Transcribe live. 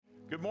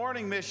Good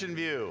morning, Mission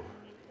View.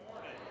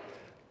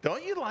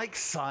 Don't you like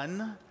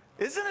sun?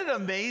 Isn't it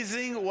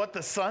amazing what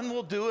the sun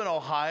will do in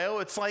Ohio?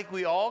 It's like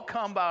we all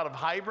come out of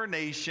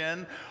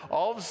hibernation.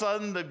 All of a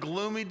sudden, the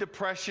gloomy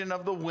depression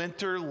of the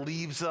winter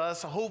leaves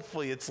us.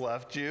 Hopefully, it's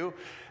left you.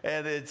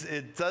 And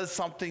it does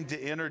something to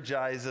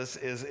energize us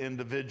as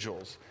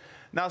individuals.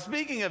 Now,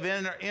 speaking of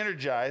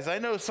energize, I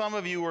know some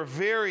of you were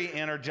very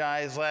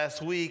energized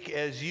last week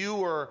as you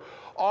were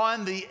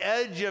on the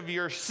edge of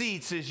your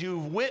seats as you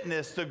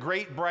witnessed the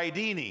great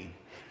Bridini.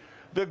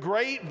 The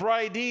great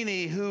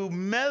Bridini who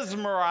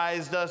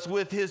mesmerized us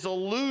with his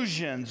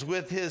illusions,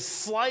 with his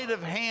sleight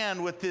of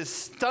hand, with his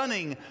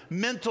stunning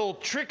mental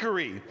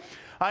trickery.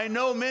 I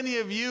know many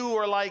of you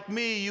are like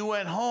me. You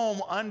went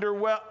home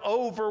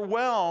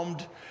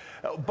overwhelmed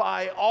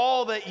by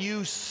all that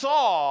you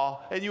saw,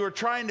 and you were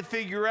trying to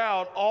figure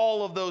out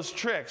all of those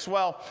tricks.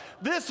 Well,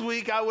 this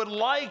week I would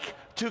like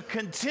to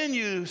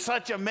continue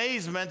such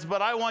amazements,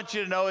 but I want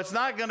you to know it's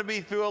not going to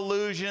be through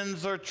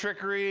illusions or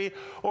trickery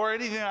or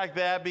anything like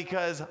that,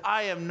 because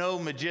I am no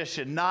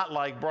magician, not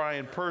like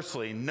Brian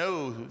Pursley,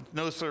 no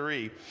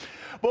siree.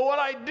 But what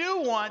I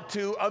do want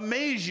to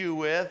amaze you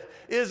with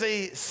is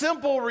a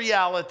simple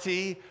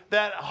reality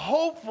that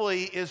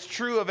hopefully is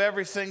true of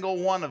every single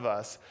one of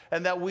us,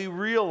 and that we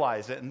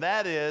realize it, and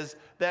that is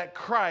that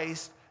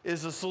Christ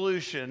is the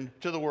solution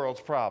to the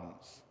world's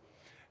problems.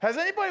 Has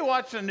anybody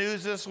watched the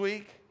news this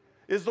week?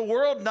 Is the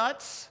world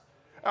nuts?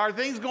 Are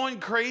things going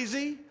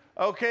crazy?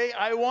 Okay,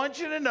 I want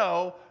you to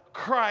know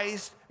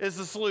Christ is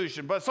the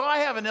solution. But so I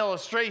have an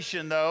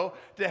illustration, though,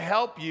 to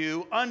help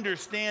you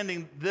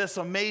understanding this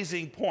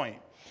amazing point.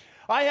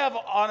 I have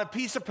on a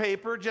piece of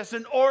paper, just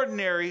an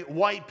ordinary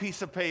white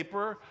piece of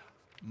paper,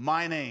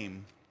 my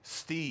name,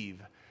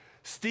 Steve.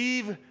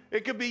 Steve,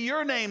 it could be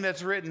your name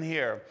that's written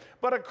here.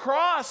 But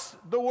across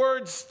the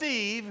word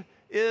Steve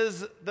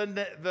is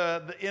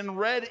in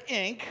red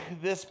ink,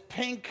 this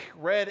pink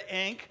red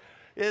ink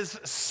is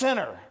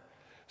sinner.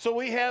 So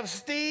we have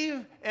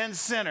Steve and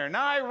sinner.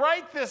 Now I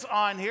write this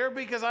on here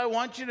because I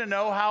want you to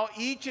know how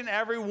each and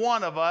every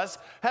one of us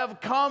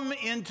have come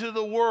into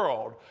the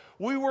world.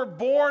 We were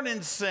born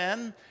in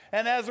sin,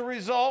 and as a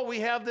result,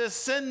 we have this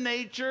sin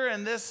nature,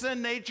 and this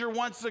sin nature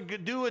wants to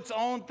do its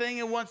own thing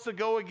and wants to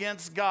go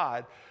against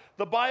God.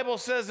 The Bible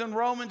says in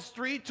Romans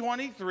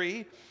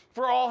 3:23,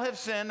 "For all have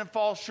sinned and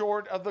fall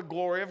short of the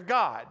glory of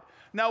God."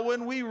 Now,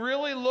 when we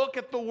really look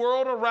at the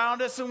world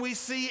around us and we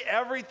see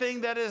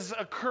everything that is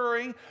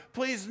occurring,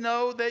 please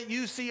know that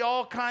you see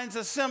all kinds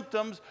of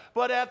symptoms,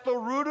 but at the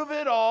root of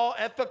it all,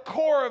 at the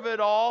core of it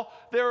all,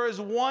 there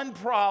is one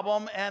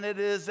problem, and it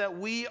is that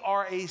we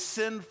are a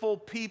sinful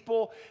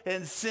people,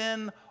 and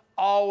sin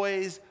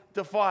always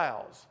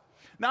defiles.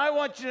 Now, I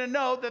want you to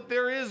know that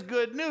there is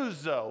good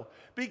news, though.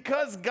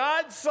 Because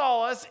God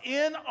saw us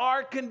in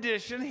our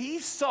condition, He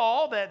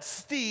saw that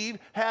Steve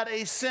had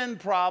a sin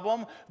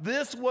problem.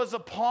 This was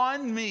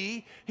upon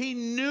me. He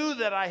knew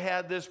that I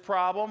had this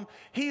problem.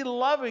 He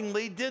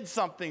lovingly did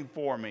something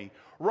for me.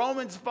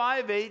 Romans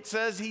 5:8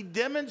 says He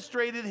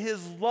demonstrated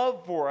His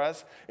love for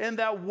us, and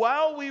that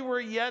while we were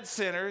yet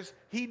sinners,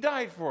 He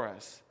died for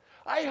us.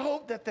 I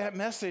hope that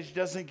message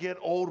doesn't get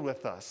old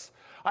with us.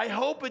 I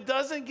hope it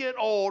doesn't get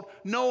old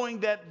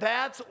knowing that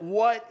that's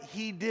what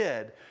He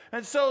did.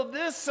 And so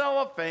this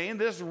cellophane,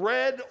 this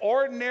red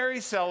ordinary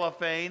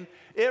cellophane,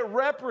 it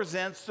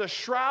represents the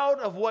shroud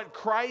of what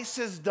Christ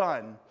has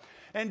done.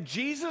 And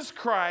Jesus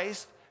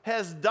Christ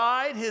has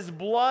died. His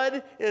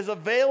blood is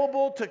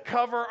available to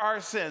cover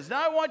our sins.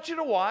 Now I want you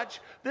to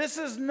watch. This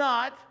is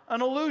not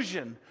an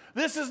illusion.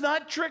 This is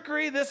not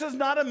trickery. This is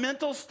not a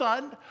mental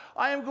stunt.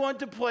 I am going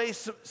to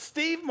place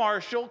Steve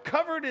Marshall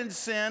covered in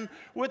sin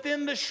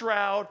within the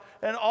shroud,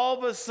 and all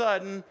of a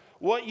sudden,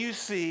 what you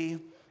see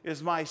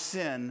is my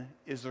sin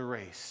is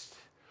erased.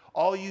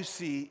 All you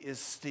see is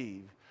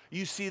Steve.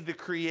 You see the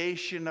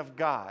creation of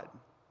God.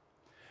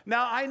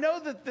 Now, I know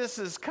that this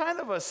is kind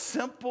of a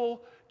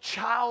simple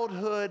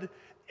childhood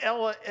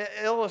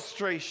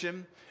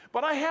illustration,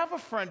 but I have a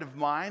friend of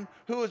mine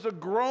who is a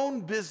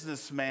grown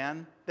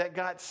businessman that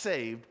got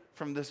saved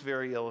from this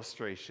very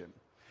illustration.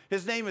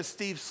 His name is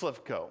Steve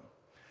Slivko.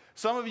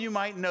 Some of you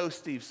might know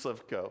Steve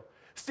Slivko.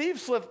 Steve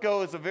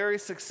Slivko is a very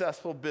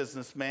successful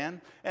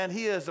businessman, and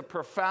he is a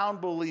profound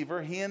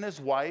believer. He and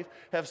his wife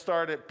have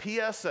started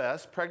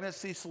PSS,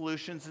 Pregnancy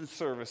Solutions and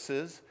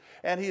Services,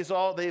 and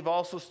they've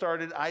also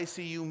started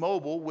ICU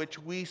Mobile, which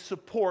we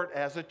support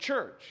as a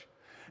church.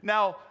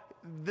 Now,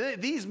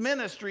 these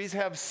ministries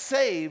have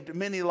saved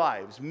many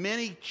lives.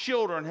 Many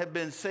children have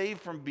been saved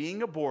from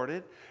being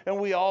aborted,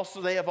 and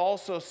they have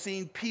also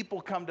seen people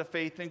come to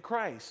faith in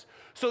Christ.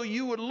 So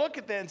you would look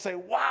at that and say,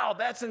 wow,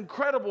 that's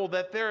incredible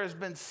that there has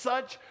been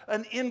such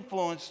an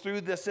influence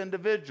through this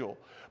individual.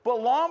 But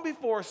long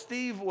before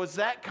Steve was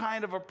that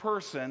kind of a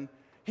person,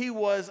 he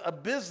was a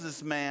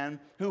businessman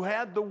who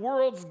had the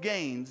world's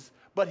gains,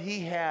 but he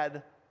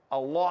had a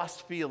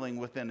lost feeling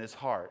within his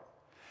heart.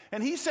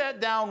 And he sat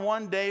down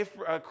one day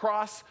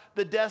across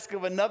the desk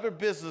of another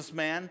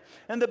businessman,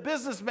 and the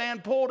businessman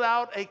pulled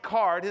out a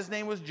card. His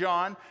name was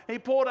John. He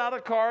pulled out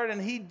a card,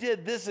 and he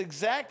did this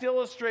exact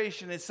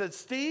illustration. It said,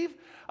 Steve,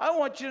 I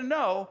want you to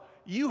know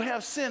you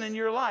have sin in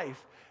your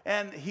life.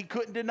 And he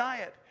couldn't deny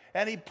it.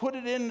 And he put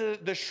it in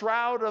the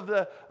shroud of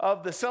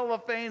the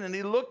cellophane, and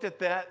he looked at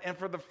that, and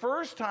for the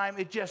first time,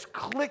 it just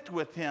clicked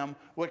with him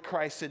what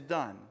Christ had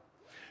done.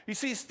 You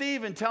see,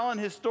 Steve, in telling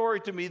his story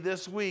to me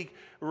this week,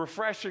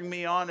 refreshing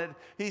me on it,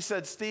 he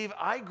said, Steve,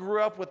 I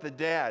grew up with a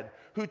dad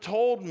who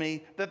told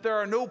me that there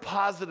are no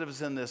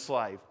positives in this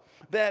life,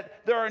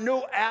 that there are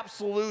no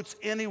absolutes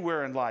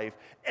anywhere in life.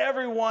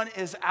 Everyone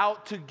is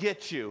out to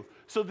get you,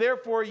 so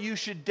therefore you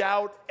should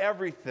doubt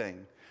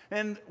everything.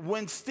 And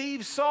when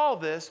Steve saw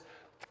this,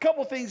 a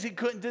couple things he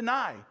couldn't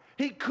deny.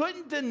 He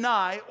couldn't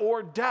deny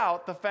or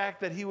doubt the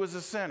fact that he was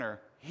a sinner.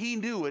 He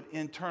knew it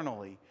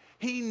internally.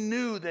 He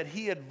knew that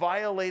he had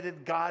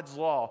violated God's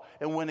law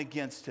and went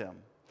against him.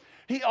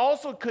 He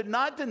also could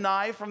not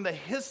deny from the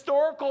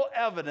historical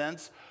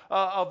evidence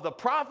of the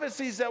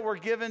prophecies that were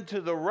given to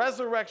the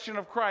resurrection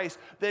of Christ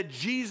that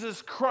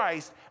Jesus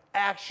Christ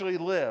actually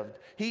lived.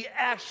 He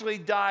actually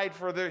died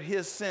for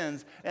his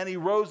sins, and he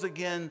rose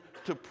again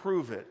to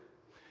prove it.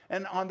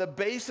 And on the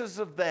basis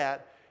of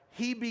that,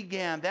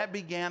 that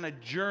began a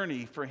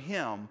journey for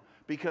him,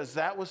 because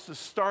that was the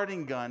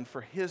starting gun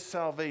for his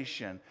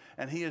salvation.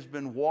 And he has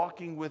been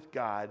walking with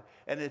God,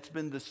 and it's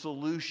been the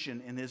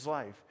solution in his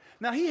life.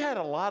 Now, he had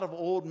a lot of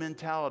old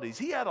mentalities.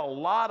 He had a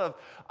lot of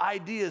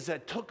ideas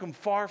that took him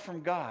far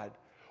from God.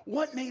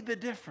 What made the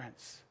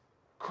difference?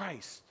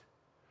 Christ.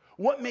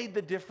 What made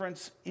the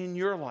difference in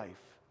your life?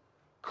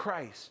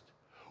 Christ.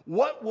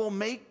 What will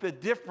make the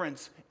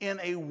difference in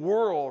a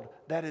world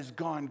that has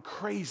gone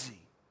crazy?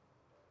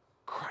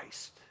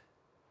 Christ.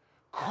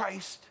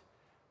 Christ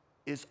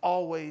is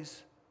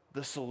always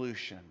the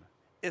solution.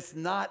 It's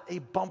not a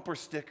bumper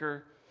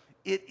sticker.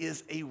 It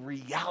is a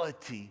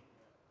reality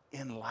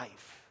in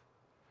life.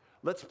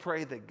 Let's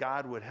pray that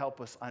God would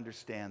help us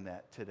understand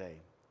that today.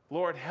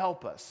 Lord,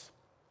 help us.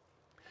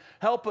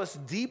 Help us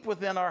deep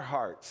within our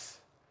hearts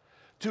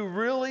to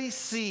really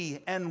see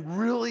and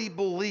really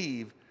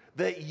believe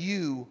that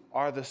you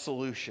are the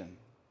solution.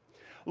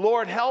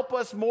 Lord, help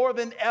us more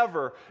than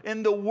ever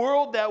in the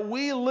world that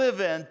we live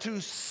in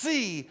to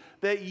see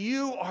that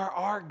you are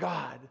our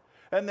God,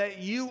 and that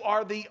you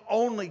are the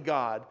only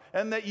God,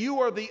 and that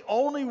you are the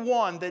only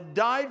one that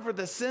died for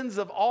the sins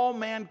of all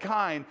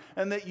mankind,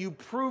 and that you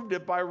proved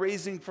it by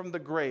raising from the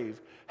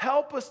grave.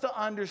 Help us to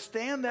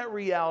understand that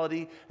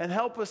reality, and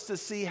help us to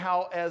see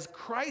how, as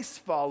Christ's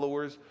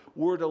followers,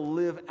 we're to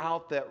live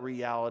out that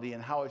reality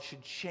and how it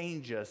should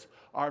change us,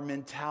 our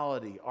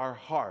mentality, our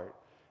heart,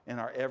 and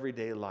our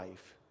everyday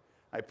life.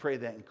 I pray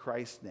that in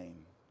Christ's name.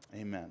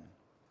 Amen.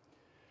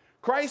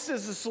 Christ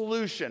is the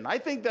solution. I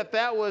think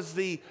that was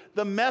the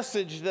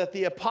message that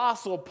the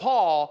Apostle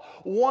Paul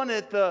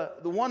wanted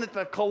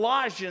the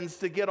Colossians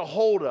to get a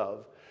hold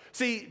of.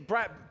 See,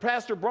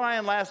 Pastor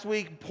Brian last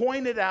week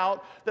pointed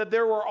out that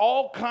there were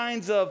all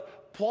kinds of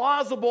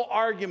plausible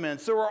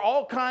arguments. There were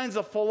all kinds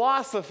of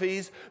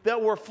philosophies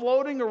that were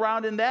floating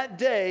around in that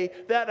day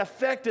that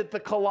affected the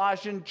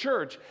Colossian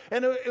church.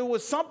 And it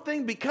was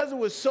something, because it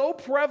was so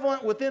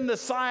prevalent within the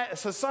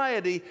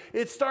society,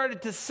 it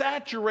started to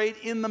saturate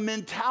in the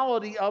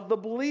mentality of the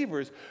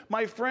believers.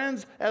 My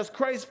friends, as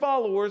Christ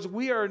followers,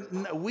 we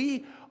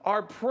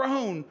are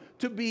prone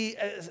to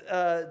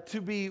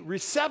be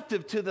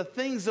receptive to the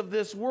things of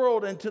this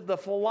world and to the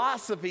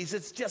philosophies.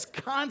 It's just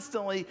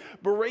constantly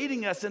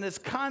berating us, and it's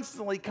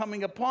constantly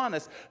coming upon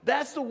us.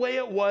 That's the way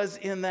it was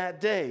in that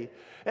day.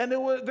 And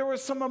there were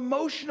some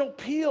emotional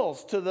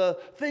appeals to the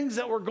things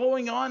that were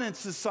going on in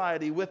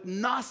society with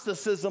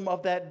Gnosticism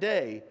of that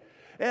day.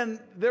 And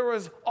there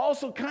was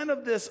also kind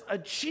of this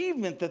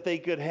achievement that they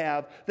could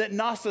have that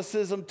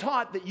Gnosticism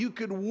taught, that you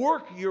could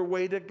work your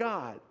way to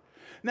God.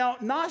 Now,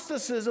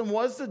 Gnosticism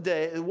was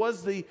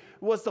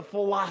the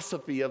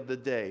philosophy of the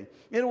day.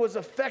 It was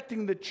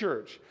affecting the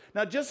church.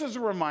 Now, just as a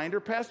reminder,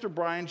 Pastor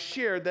Brian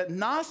shared that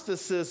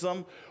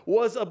Gnosticism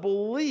was a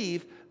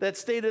belief that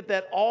stated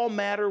that all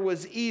matter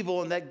was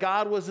evil and that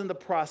God was in the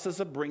process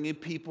of bringing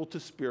people to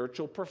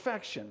spiritual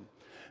perfection.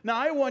 Now,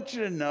 I want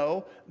you to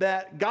know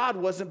that God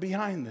wasn't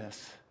behind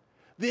this.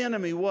 The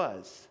enemy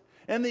was.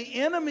 And the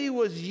enemy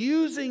was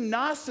using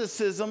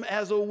Gnosticism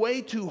as a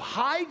way to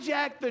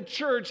hijack the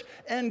church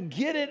and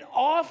get it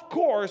off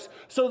course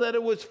so that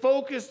it was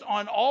focused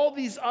on all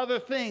these other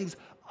things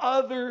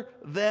other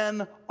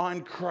than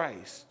on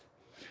Christ.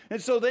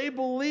 And so they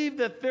believed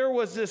that there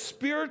was this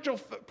spiritual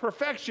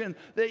perfection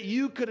that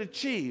you could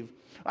achieve.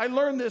 I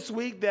learned this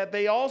week that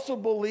they also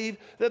believe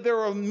that there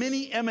are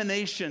many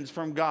emanations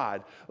from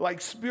God, like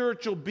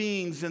spiritual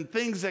beings and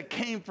things that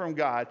came from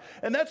God.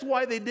 And that's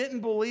why they didn't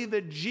believe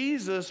that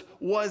Jesus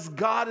was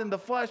God in the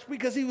flesh,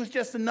 because he was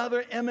just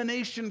another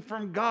emanation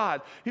from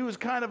God. He was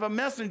kind of a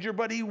messenger,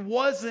 but he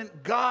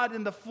wasn't God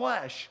in the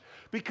flesh.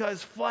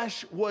 because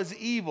flesh was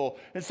evil.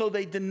 And so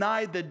they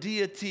denied the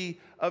deity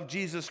of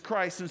Jesus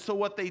Christ. And so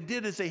what they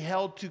did is they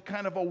held to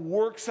kind of a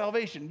work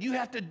salvation. You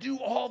have to do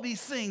all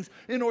these things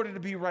in order to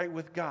be right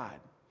with God.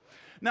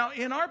 Now,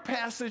 in our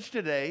passage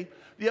today,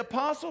 the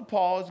Apostle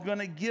Paul is going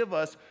to give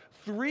us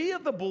three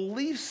of the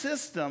belief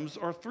systems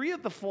or three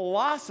of the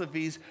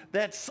philosophies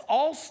that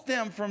all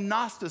stem from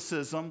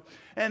Gnosticism,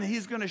 and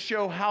he's going to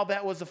show how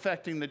that was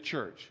affecting the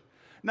church.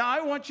 Now,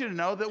 I want you to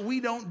know that we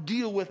don't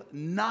deal with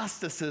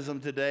Gnosticism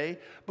today,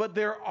 but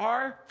there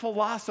are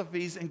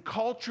philosophies and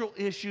cultural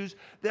issues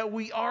that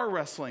we are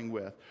wrestling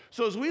with.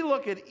 So as we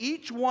look at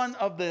each one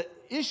of the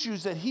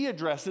issues that he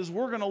addresses,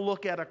 we're going to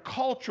look at a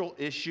cultural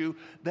issue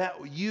that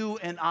you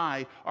and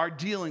I are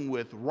dealing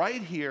with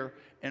right here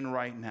and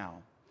right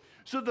now.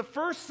 So the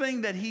first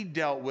thing that he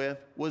dealt with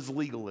was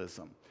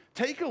legalism.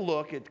 Take a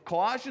look at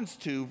Colossians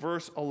 2,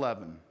 verse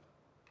 11.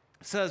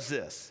 It says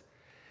this,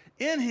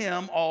 "In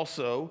him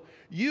also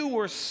you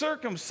were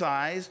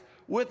circumcised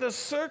with a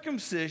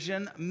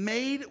circumcision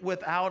made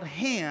without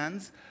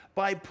hands,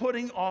 by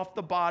putting off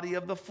the body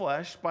of the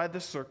flesh by the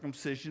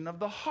circumcision of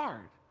the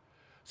heart."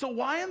 So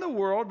why in the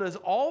world does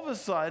all of a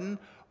sudden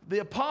the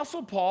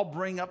Apostle Paul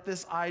bring up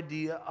this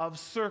idea of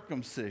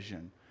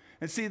circumcision?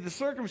 And see, the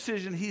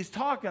circumcision he's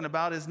talking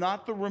about is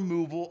not the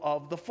removal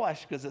of the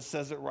flesh, because it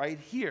says it right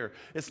here.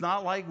 It's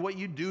not like what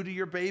you do to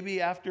your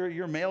baby after,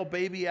 your male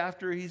baby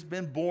after he's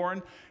been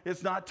born.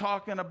 It's not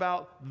talking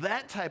about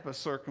that type of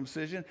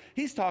circumcision.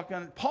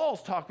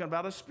 Paul's talking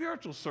about a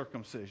spiritual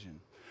circumcision.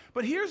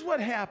 But here's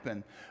what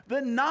happened. The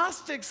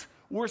Gnostics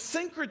were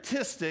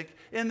syncretistic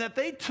in that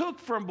they took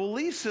from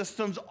belief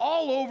systems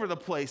all over the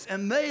place,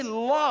 and they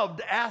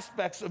loved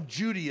aspects of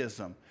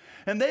Judaism.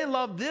 And they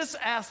loved this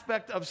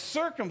aspect of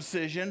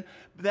circumcision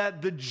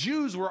that the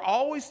Jews were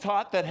always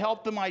taught, that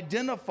helped them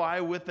identify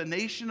with the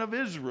nation of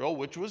Israel,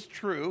 which was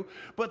true.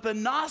 But the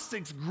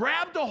Gnostics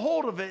grabbed a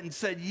hold of it and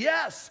said,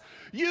 yes,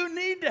 you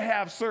need to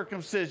have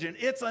circumcision.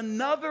 It's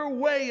another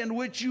way in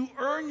which you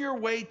earn your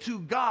way to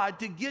God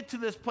to get to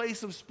this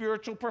place of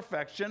spiritual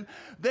perfection.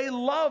 They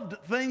loved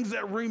things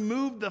that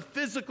removed the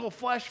physical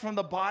flesh from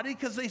the body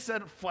because they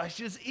said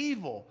flesh is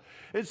evil.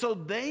 And so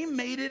they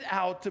made it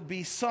out to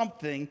be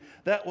something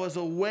that was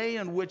a way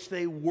in which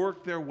they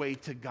worked their way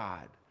to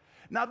God.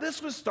 Now,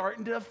 this was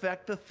starting to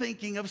affect the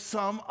thinking of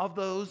some of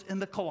those in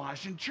the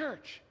Colossian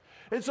church.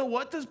 And so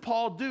what does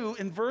Paul do?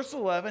 In verse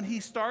 11, he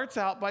starts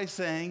out by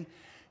saying,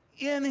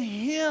 in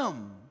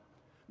him.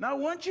 Now, I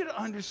want you to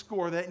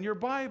underscore that in your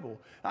Bible.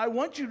 I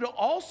want you to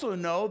also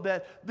know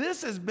that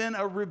this has been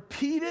a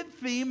repeated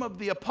theme of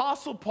the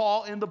Apostle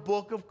Paul in the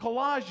book of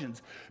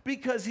Colossians,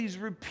 because he's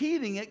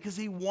repeating it because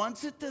he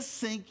wants it to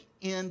sink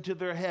into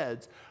their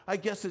heads. I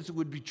guess it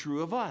would be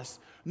true of us.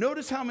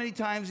 Notice how many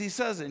times he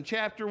says it. In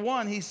chapter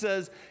 1, he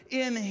says,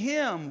 in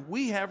him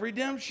we have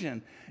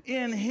redemption.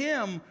 In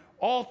him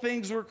all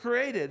things were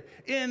created.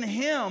 In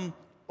him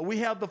we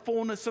have the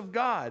fullness of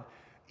God.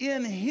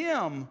 In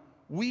him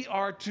we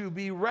are to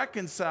be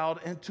reconciled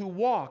and to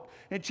walk.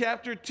 In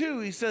chapter 2,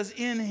 he says,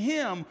 in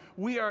him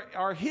we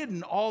are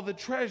hidden all the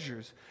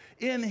treasures.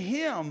 In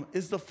him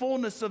is the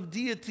fullness of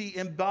deity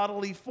in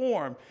bodily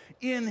form.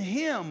 In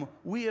him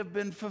we have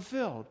been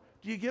fulfilled.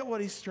 Do you get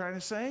what he's trying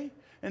to say?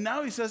 And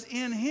now he says,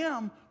 in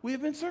him we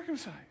have been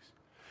circumcised.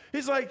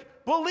 He's like,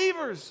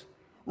 believers,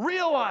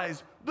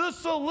 realize the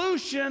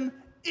solution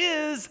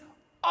is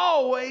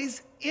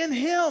always in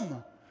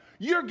him.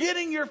 You're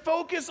getting your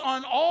focus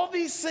on all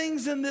these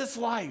things in this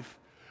life.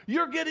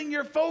 You're getting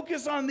your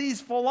focus on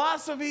these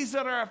philosophies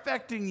that are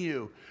affecting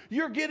you.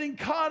 You're getting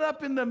caught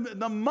up in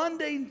the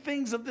mundane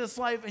things of this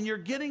life, and you're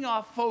getting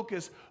off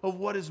focus of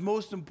what is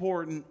most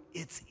important.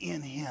 It's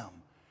in him.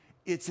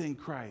 It's in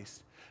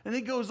Christ. And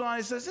he goes on,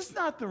 he says, it's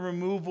not the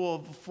removal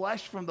of the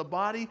flesh from the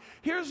body.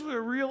 Here's the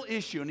real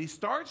issue. And he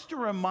starts to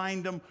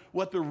remind them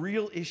what the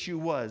real issue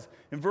was.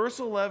 In verse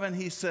 11,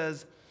 he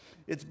says,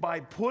 it's by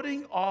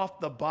putting off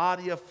the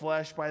body of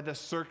flesh by the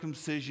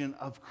circumcision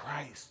of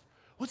Christ.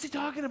 What's he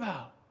talking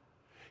about?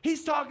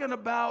 He's talking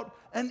about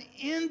an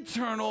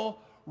internal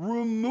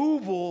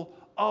removal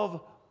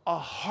of a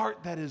heart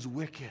that is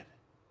wicked.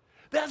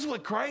 That's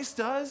what Christ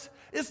does.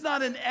 It's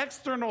not an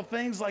external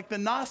things like the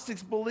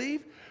Gnostics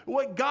believe.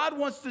 What God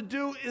wants to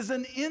do is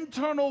an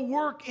internal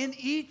work in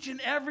each and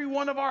every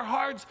one of our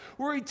hearts,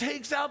 where he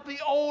takes out the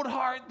old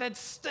heart that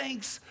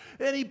stinks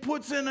and he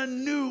puts in a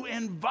new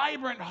and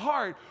vibrant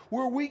heart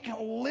where we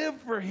can live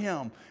for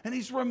him. And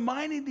he's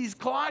reminding these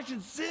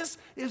Colossians, this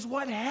is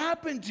what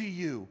happened to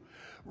you.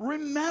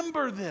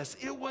 Remember this.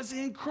 It was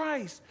in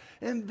Christ.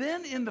 And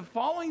then in the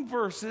following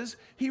verses,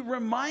 he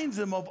reminds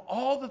them of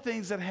all the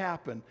things that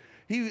happened.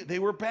 They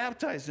were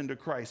baptized into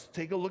Christ.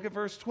 Take a look at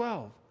verse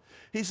 12.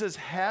 He says,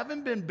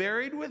 having been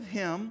buried with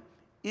him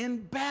in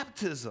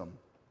baptism,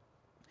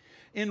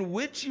 in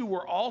which you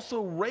were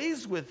also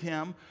raised with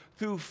him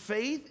through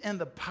faith in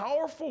the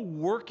powerful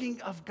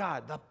working of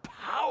God, the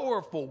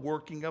powerful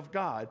working of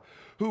God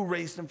who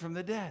raised him from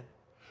the dead.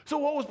 So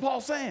what was Paul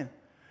saying?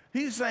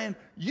 He's saying,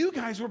 you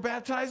guys were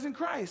baptized in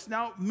Christ.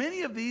 Now,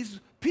 many of these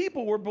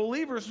people were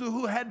believers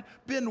who had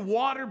been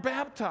water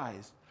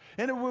baptized.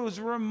 And it was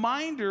a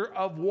reminder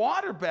of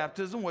water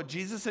baptism, what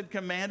Jesus had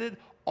commanded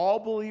all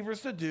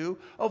believers to do,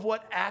 of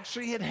what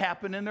actually had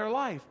happened in their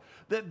life.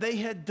 That they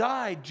had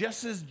died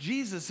just as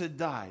Jesus had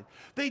died.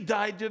 They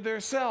died to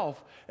themselves,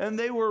 and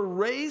they were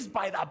raised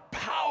by the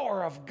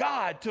power of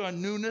God to a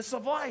newness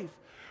of life.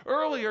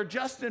 Earlier,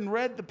 Justin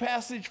read the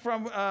passage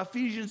from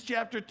Ephesians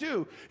chapter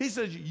 2. He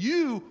says,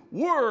 you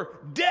were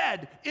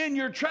dead in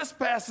your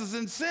trespasses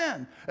and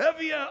sin.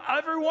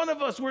 Every one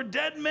of us were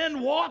dead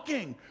men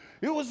walking.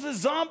 It was the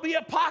zombie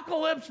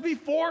apocalypse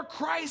before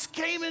Christ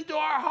came into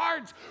our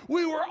hearts.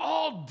 We were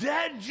all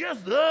dead,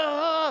 just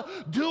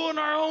doing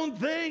our own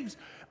things,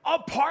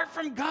 apart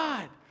from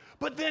God.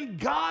 But then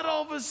God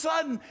all of a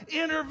sudden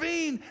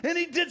intervened, and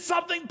he did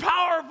something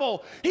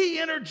powerful. He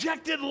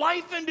interjected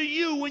life into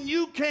you when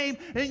you came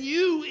and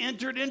you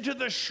entered into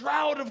the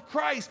shroud of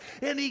Christ,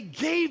 and he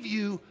gave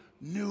you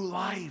new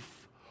life.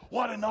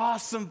 What an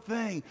awesome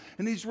thing.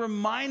 And he's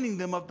reminding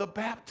them of the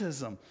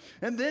baptism.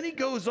 And then he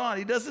goes on.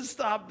 He doesn't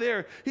stop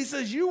there. He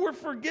says, you were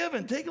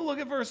forgiven. Take a look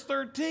at verse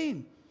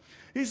 13.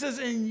 He says,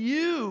 and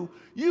you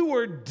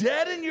were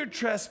dead in your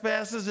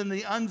trespasses and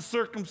the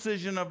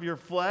uncircumcision of your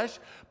flesh,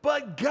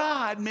 but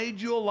God made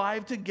you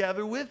alive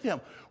together with him.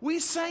 We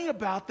sang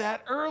about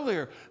that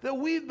earlier, that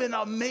we've been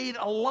made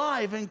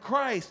alive in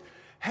Christ,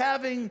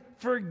 having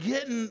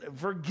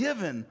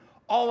forgiven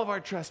all of our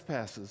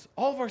trespasses,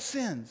 all of our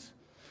sins.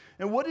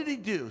 And what did he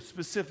do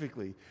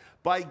specifically?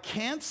 By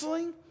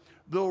canceling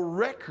the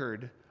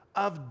record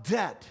of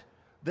debt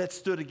that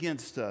stood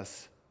against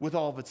us with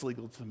all of its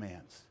legal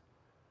demands.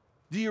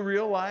 Do you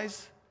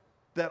realize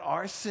that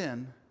our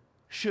sin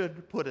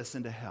should put us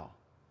into hell?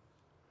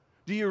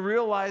 Do you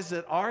realize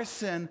that our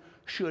sin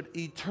should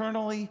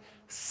eternally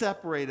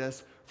separate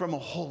us from a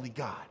holy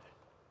God?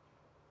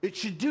 It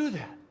should do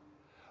that.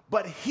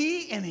 But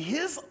he, in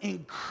his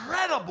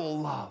incredible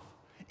love,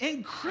 he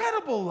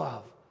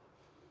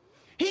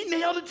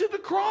nailed it to the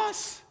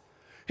cross.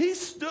 He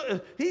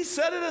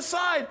set it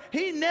aside.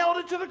 He nailed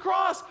it to the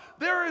cross.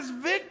 There is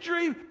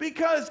victory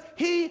because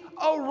he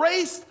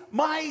erased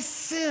my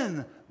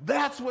sin.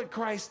 That's what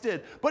Christ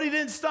did. But he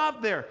didn't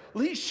stop there.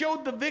 He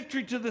showed the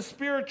victory to the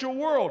spiritual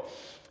world.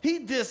 He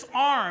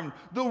disarmed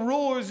the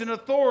rulers and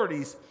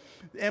authorities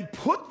and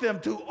put them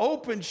to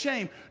open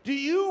shame. Do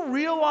you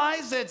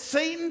realize that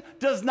Satan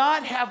does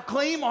not have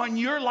claim on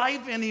your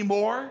life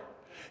anymore?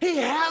 He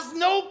has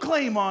no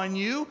claim on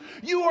you.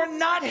 You are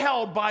not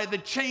held by the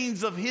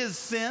chains of his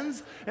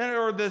sins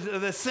or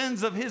the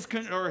sins of his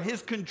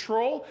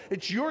control.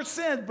 It's your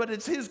sin, but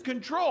it's his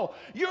control.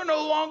 You're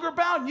no longer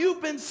bound. You've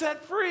been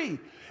set free.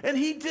 And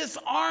he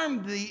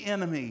disarmed the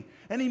enemy,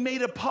 and he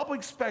made a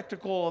public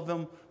spectacle of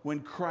them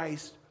when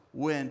Christ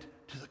went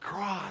to the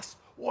cross.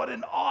 What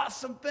an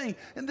awesome thing.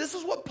 And this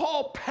is what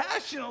Paul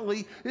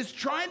passionately is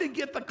trying to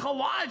get the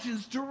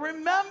Colossians to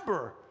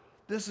remember.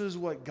 This is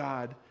what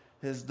God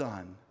has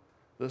done.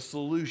 The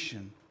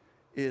solution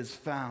is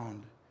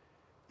found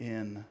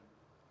in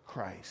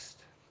Christ.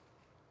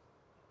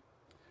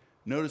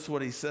 Notice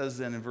what he says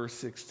then in verse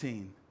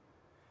 16.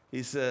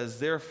 He says,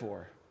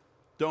 therefore,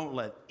 don't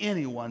let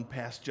anyone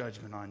pass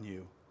judgment on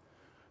you.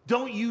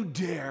 Don't you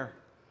dare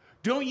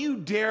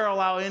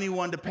allow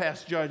anyone to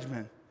pass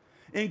judgment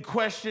in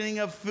questioning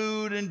of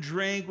food and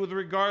drink with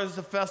regards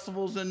to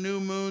festivals and new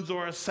moons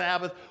or a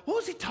Sabbath. What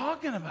was he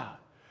talking about?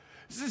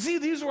 See,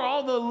 these were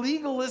all the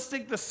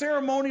legalistic, the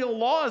ceremonial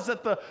laws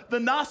that the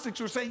Gnostics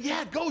were saying,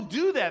 yeah, go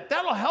do that.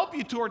 That'll help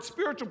you towards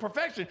spiritual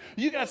perfection.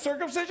 You got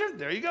circumcision?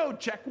 There you go.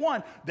 Check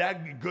one.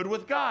 That good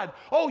with God.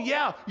 Oh,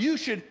 yeah, you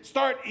should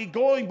start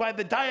going by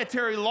the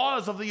dietary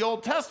laws of the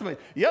Old Testament.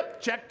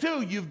 Yep, check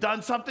two. You've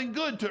done something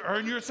good to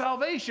earn your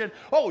salvation.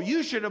 Oh,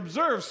 you should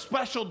observe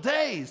special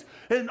days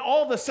and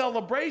all the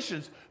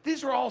celebrations.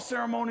 These were all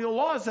ceremonial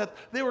laws that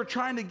they were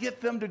trying to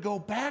get them to go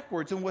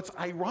backwards. And what's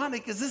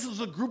ironic is this was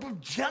a group of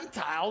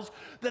Gentiles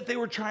that they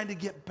were trying to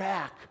get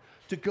back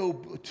to go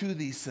to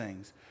these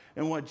things.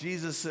 And what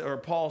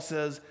Paul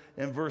says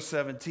in verse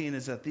 17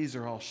 is that these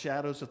are all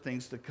shadows of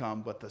things to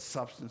come, but the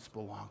substance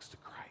belongs to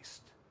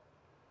Christ.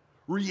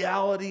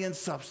 Reality and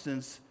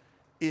substance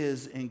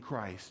is in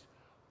Christ.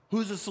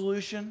 Who's the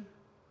solution?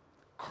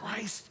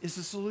 Christ is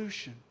the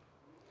solution.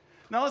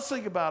 Now let's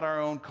think about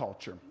our own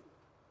culture.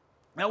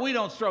 Now, we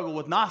don't struggle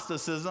with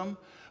Gnosticism,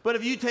 but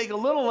if you take a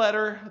little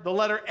letter, the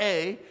letter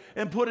A,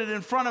 and put it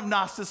in front of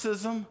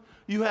Gnosticism,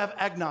 you have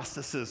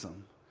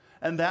agnosticism.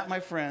 And that, my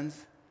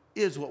friends,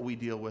 is what we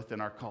deal with in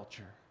our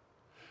culture.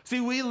 See,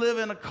 we live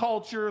in a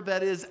culture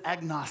that is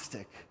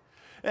agnostic.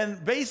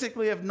 And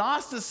basically, if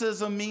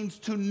Gnosticism means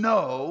to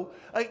know,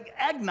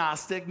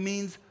 agnostic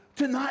means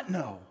to not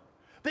know.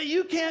 That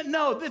you can't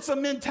know. It's a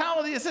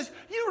mentality that says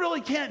you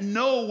really can't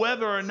know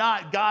whether or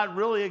not God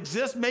really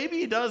exists. Maybe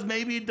he does,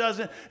 maybe he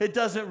doesn't. It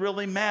doesn't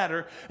really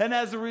matter. And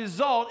as a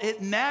result, a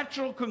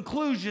natural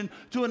conclusion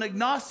to an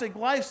agnostic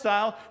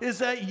lifestyle is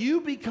that you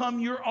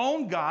become your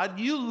own God.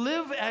 You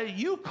live as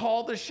you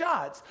call the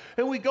shots.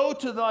 And we go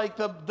to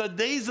the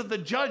days of the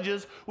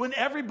judges when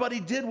everybody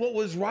did what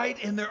was right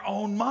in their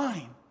own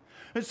mind.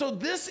 And so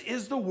this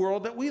is the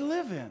world that we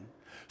live in.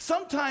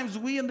 Sometimes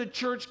we in the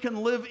church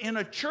can live in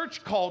a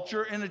church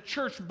culture, in a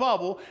church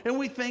bubble, and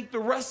we think the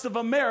rest of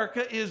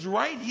America is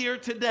right here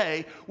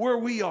today where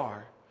we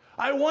are.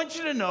 I want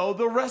you to know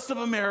the rest of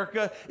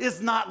America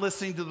is not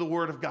listening to the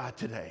Word of God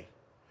today.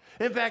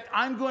 In fact,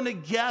 I'm going to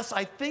guess,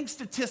 I think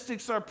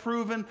statistics are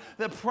proven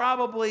that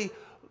probably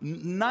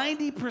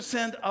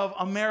 90% of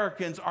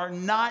Americans are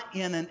not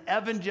in an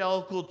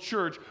evangelical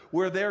church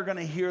where they're going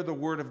to hear the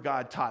Word of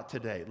God taught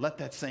today. Let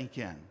that sink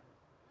in.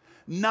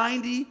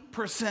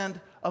 90%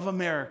 of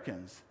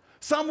Americans.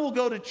 Some will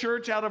go to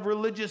church out of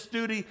religious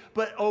duty,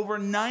 but over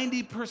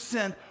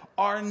 90%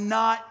 are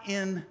not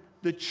in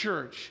the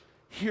church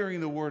hearing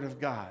the Word of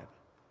God.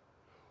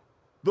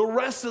 The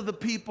rest of the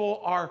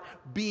people are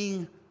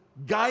being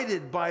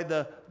guided by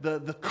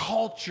the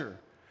culture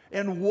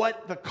and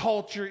what the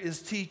culture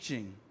is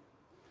teaching.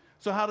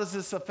 So how does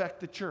this affect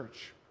the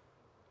church?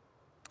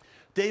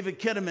 David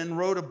Kinnaman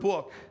wrote a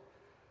book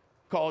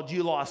called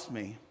You Lost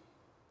Me.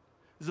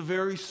 It's a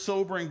very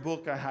sobering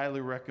book. I highly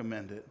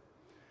recommend it.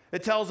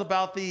 It tells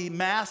about the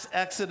mass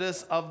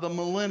exodus of the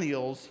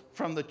millennials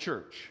from the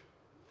church.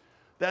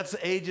 That's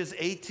ages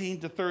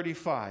 18 to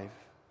 35.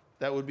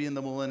 That would be in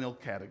the millennial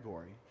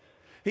category.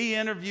 He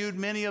interviewed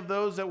many of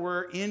those that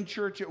were in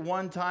church at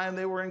one time.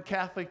 They were in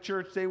Catholic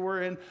church. They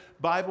were in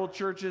Bible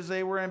churches.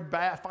 They were in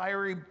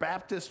fiery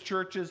Baptist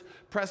churches,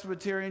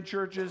 Presbyterian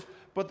churches.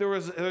 But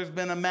there's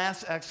been a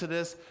mass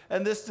exodus.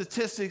 And this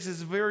statistics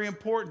is very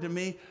important to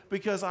me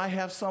because I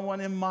have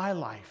someone in my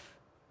life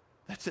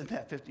that's in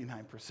that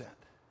 59%.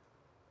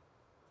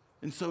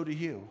 And so do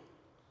you.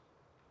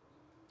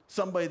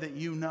 Somebody that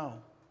you know.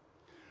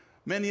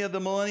 Many of the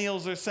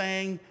millennials are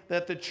saying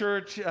that the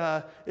church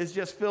is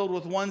just filled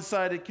with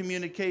one-sided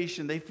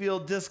communication. They feel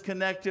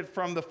disconnected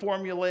from the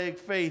formulaic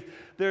faith.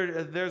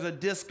 There's a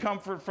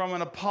discomfort from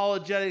an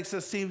apologetics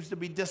that seems to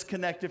be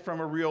disconnected from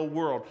a real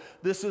world.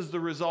 This is the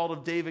result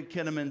of David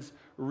Kinnaman's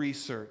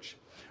research.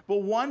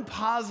 But one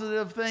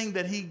positive thing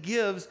that he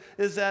gives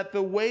is that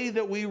the way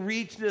that we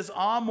reach this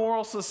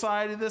amoral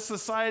society, this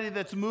society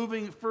that's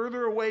moving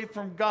further away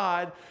from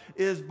God,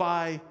 is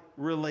by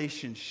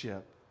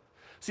relationship.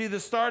 See,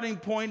 the starting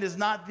point is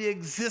not the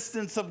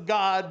existence of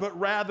God, but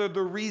rather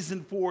the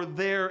reason for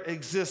their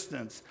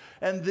existence.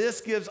 And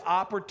this gives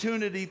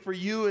opportunity for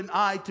you and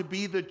I to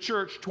be the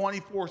church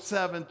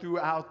 24/7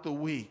 throughout the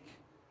week.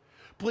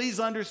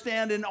 Please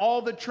understand, in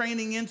all the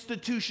training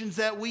institutions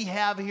that we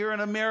have here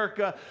in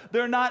America,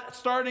 they're not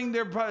starting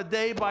their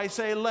day by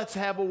saying, let's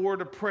have a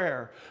word of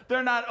prayer.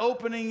 They're not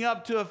opening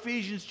up to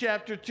Ephesians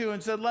chapter 2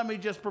 and said, let me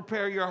just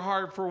prepare your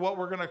heart for what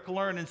we're going to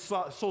learn in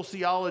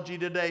sociology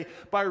today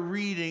by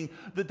reading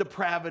the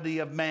depravity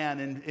of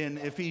man in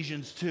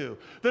Ephesians 2.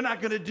 They're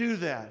not going to do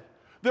that.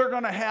 They're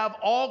going to have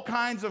all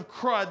kinds of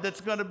crud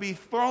that's going to be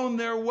thrown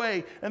their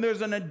way. And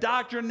there's an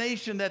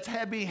indoctrination that's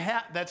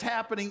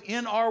happening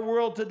in our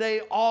world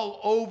today all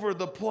over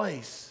the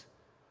place.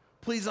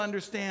 Please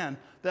understand,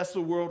 that's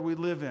the world we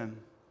live in.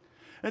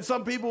 And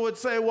some people would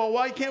say, well,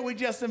 why can't we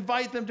just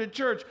invite them to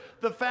church?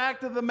 The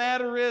fact of the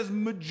matter is,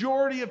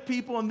 majority of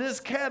people in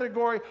this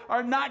category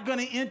are not going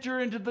to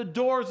enter into the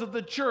doors of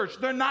the church.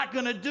 They're not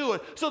going to do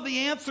it. So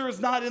the answer is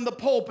not in the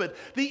pulpit.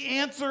 The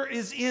answer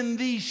is in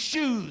these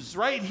shoes,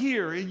 right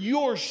here, in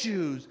your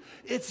shoes.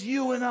 It's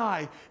you and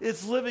I.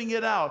 It's living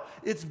it out.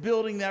 It's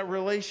building that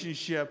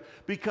relationship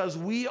because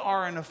we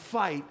are in a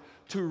fight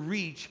to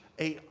reach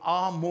an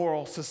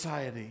amoral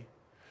society.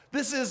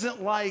 This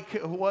isn't like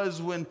it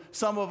was when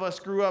some of us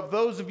grew up.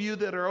 Those of you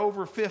that are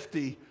over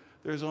 50,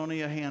 there's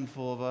only a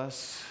handful of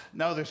us.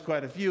 No, there's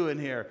quite a few in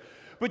here.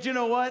 But you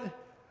know what?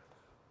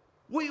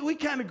 We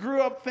kind of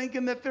grew up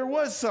thinking that there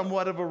was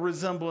somewhat of a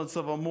resemblance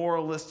of a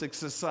moralistic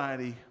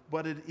society,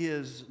 but it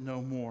is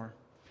no more.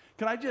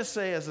 Can I just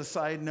say as a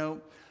side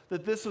note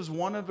that this is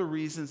one of the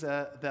reasons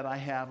that I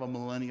have a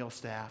millennial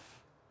staff?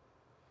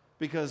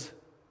 Because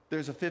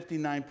there's a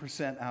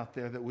 59% out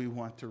there that we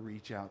want to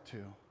reach out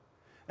to.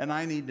 And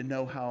I need to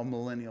know how a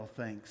millennial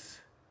thinks.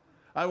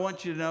 I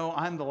want you to know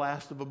I'm the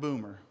last of a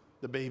boomer,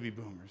 the baby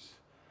boomers.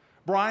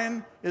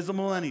 Brian is a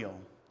millennial.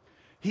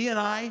 He and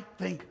I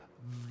think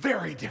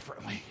very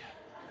differently.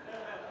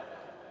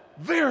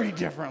 Very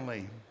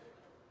differently.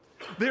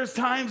 There's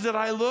times that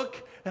I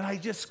look and I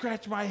just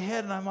scratch my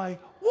head and I'm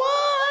like,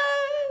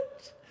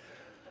 what?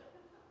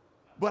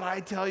 But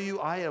I tell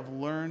you, I have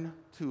learned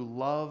to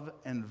love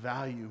and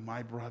value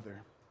my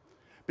brother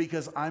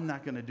because I'm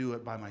not going to do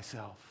it by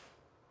myself.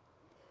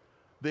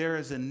 There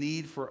is a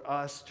need for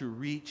us to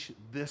reach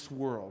this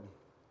world,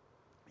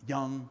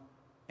 young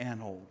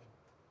and old.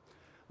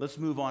 Let's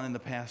move on in the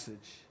passage.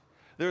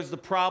 There's the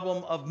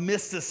problem of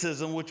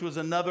mysticism, which was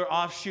another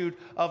offshoot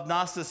of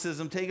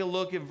Gnosticism. Take a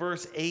look at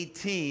verse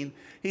 18.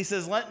 He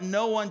says, let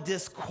no one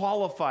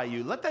disqualify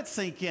you. Let that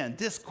sink in.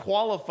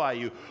 Disqualify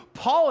you.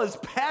 Paul is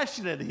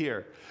passionate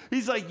here.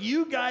 He's like,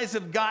 you guys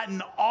have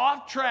gotten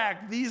off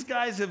track. These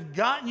guys have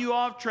gotten you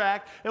off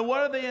track. And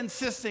what are they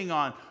insisting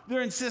on?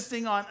 They're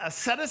insisting on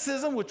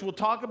asceticism, which we'll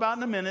talk about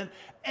in a minute,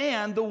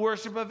 and the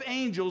worship of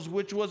angels,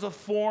 which was a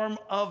form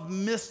of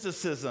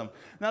mysticism.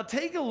 Now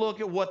take a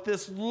look at what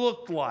this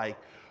looked like.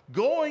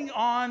 Going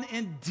on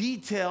in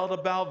detail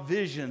about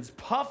visions,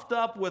 puffed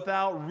up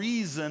without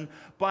reason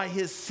by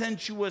his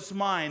sensuous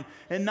mind,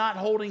 and not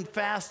holding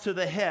fast to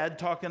the head,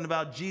 talking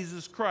about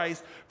Jesus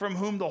Christ, from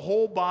whom the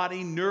whole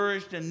body,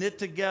 nourished and knit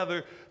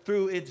together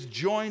through its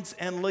joints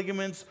and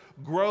ligaments,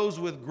 grows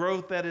with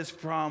growth that is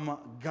from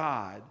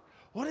God.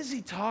 What is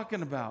he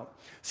talking about?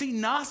 See,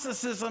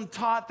 Gnosticism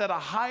taught that a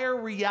higher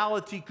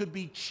reality could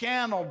be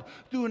channeled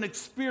through an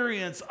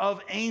experience of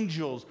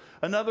angels.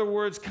 In other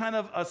words, kind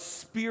of a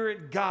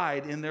spirit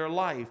guide in their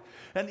life.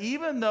 And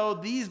even though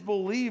these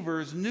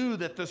believers knew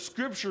that the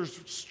scriptures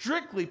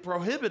strictly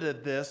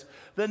prohibited this,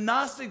 the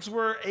Gnostics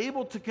were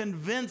able to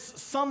convince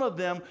some of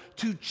them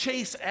to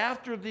chase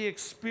after the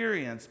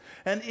experience.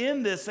 And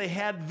in this, they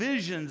had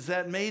visions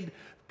that made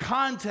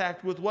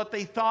contact with what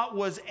they thought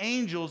was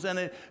angels, and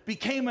it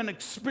became an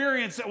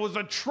experience that was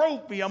a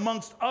trophy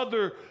amongst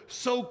other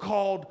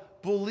so-called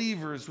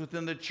believers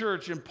within the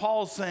church. And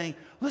Paul's saying,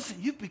 listen,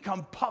 you've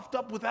become puffed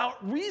up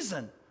without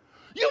reason.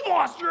 You've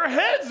lost your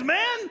heads,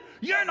 man.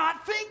 You're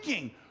not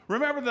thinking.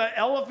 Remember the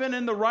elephant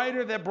in the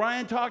rider that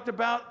Brian talked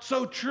about?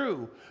 So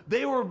true.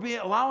 They were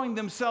allowing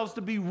themselves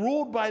to be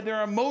ruled by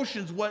their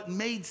emotions, what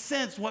made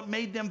sense, what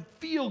made them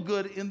feel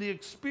good in the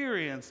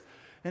experience.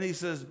 And he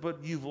says, but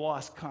you've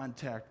lost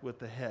contact with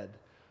the head,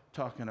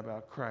 talking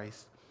about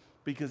Christ,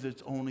 because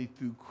it's only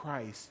through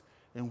Christ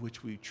in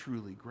which we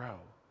truly grow.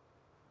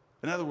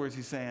 In other words,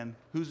 he's saying,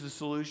 who's the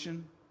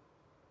solution?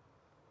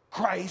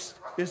 Christ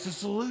is the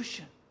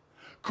solution.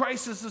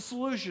 Christ is the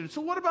solution.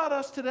 So what about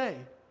us today?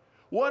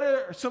 What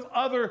are some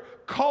other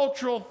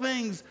cultural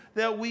things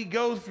that we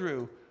go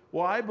through?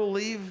 Well, I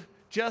believe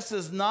just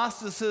as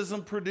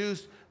Gnosticism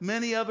produced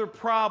many other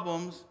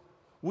problems,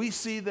 we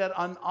see that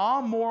an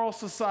amoral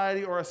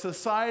society, or a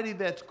society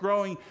that's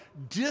growing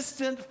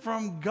distant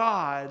from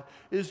God,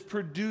 is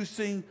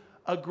producing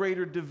a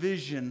greater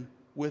division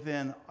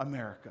within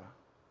America.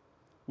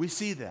 We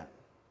see that.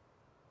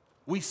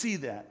 We see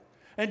that.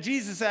 And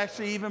Jesus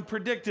actually even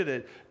predicted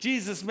it.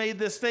 Jesus made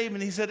this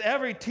statement. He said,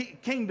 every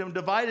kingdom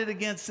divided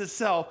against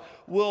itself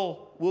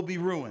will be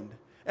ruined.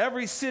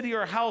 Every city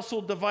or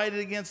household divided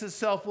against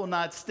itself will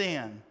not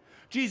stand.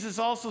 Jesus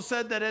also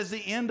said that as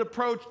the end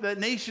approached, that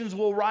nations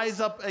will rise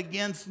up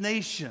against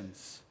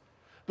nations.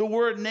 The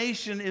word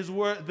nation is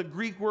where the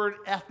Greek word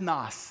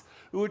ethnos,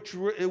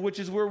 which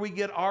is where we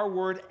get our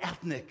word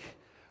ethnic.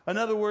 In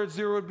other words,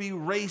 there would be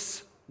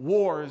race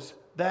wars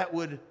that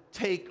would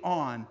take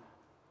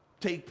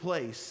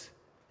place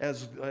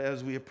as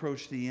we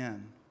approach the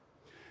end.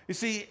 You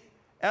see,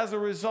 as a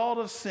result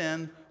of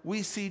sin,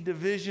 we see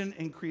division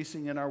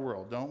increasing in our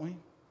world, don't we?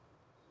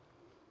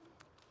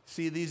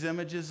 See these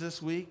images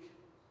this week?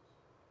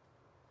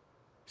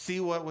 See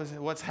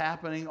what's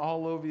happening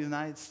all over the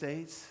United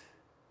States?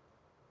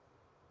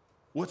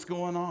 What's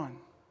going on?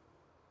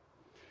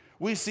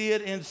 We see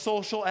it in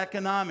social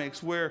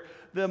economics, where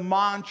the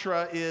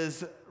mantra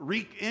is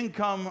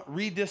income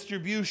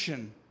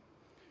redistribution.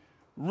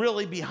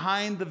 Really,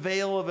 behind the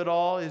veil of it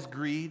all is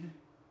greed.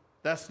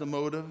 That's the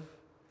motive.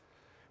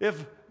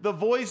 If the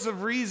voice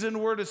of reason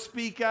were to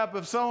speak up,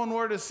 if someone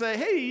were to say,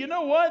 hey, you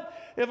know what?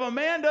 If a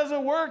man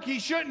doesn't work, he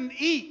shouldn't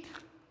eat.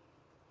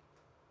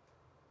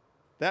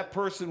 That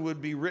person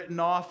would be written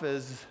off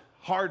as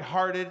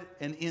hard-hearted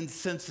and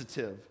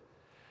insensitive.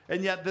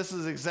 And yet this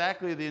is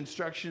exactly the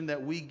instruction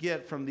that we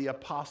get from the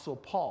Apostle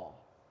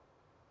Paul.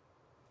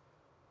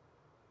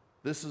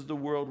 This is the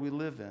world we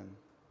live in.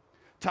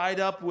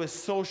 Tied up with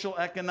social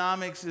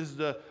economics is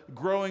the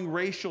growing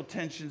racial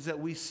tensions that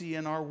we see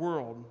in our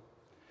world.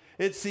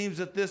 It seems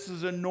that this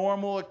is a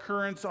normal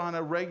occurrence on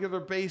a regular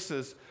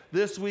basis.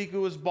 This week it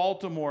was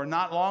Baltimore.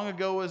 Not long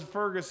ago it was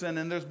Ferguson,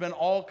 and there's been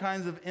all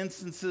kinds of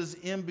instances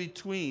in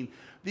between.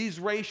 These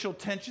racial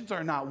tensions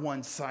are not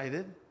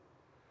one-sided.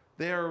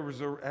 They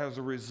are, as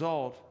a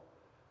result,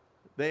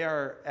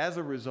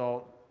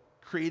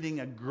 creating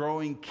a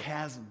growing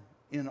chasm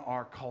in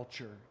our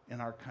culture,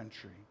 in our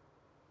country.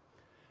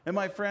 And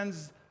my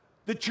friends,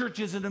 the church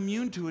isn't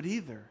immune to it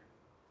either.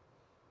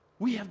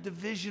 We have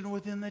division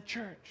within the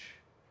church.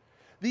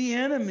 The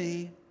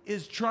enemy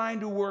is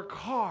trying to work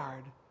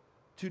hard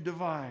to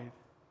divide.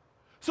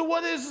 So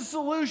what is the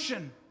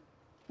solution?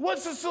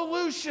 What's the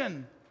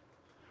solution?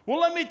 Well,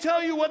 let me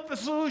tell you what the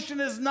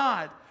solution is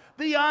not.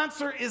 The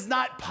answer is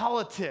not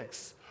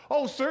politics.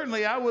 Oh,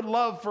 certainly I would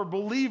love for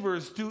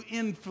believers to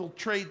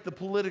infiltrate the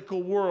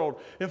political world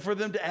and for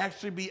them to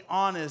actually be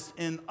honest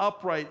and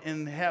upright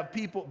and have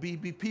people be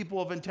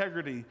people of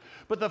integrity.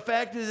 But the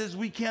fact is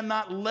we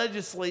cannot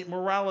legislate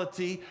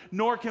morality,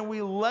 nor can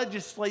we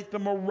legislate the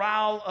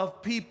morale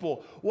of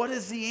people. What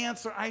is the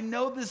answer? I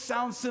know this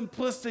sounds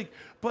simplistic,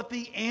 but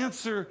the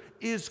answer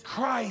is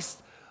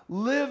Christ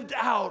lived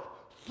out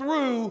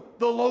through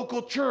the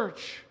local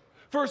church.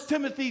 1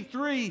 Timothy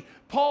 3,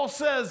 Paul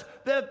says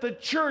that the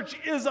church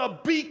is a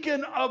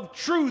beacon of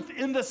truth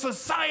in the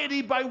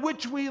society by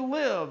which we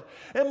live.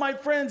 And my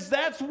friends,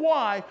 that's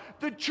why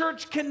the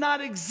church cannot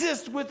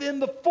exist within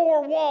the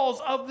four walls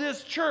of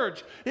this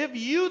church. If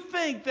you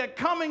think that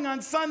coming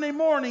on Sunday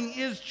morning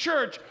is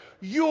church,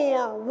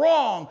 you're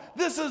wrong.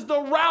 This is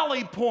the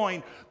rally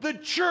point. The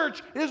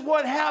church is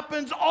what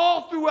happens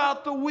all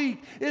throughout the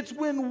week. It's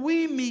when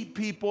we meet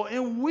people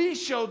and we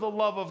show the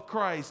love of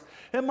Christ.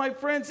 And my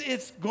friends,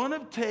 it's going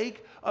to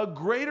take a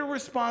greater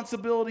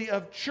responsibility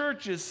of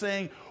churches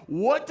saying,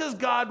 what does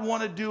God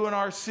want to do in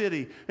our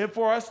city? And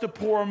for us to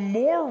pour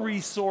more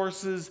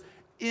resources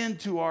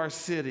into our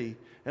city.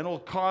 And it'll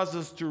cause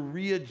us to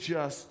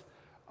readjust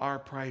our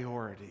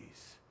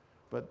priorities.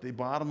 But the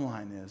bottom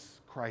line is,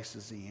 Christ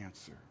is the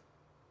answer.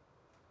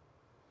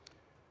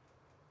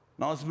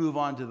 Now let's move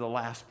on to the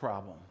last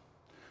problem.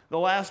 The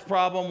last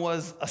problem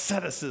was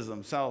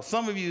asceticism. So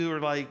some of you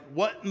are like,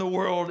 what in the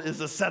world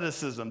is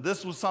asceticism?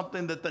 This was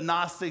something that the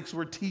Gnostics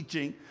were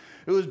teaching.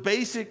 It was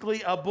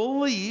basically a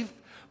belief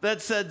that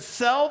said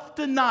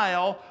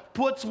self-denial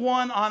puts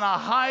one on a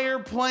higher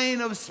plane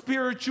of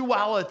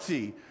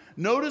spirituality.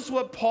 Notice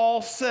what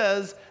Paul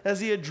says as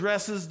he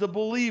addresses the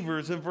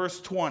believers in verse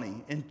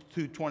 20 and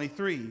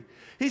 23.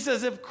 He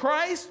says,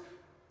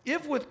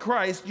 If with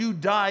Christ you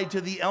died to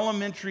the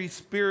elementary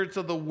spirits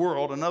of the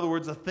world, in other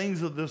words, the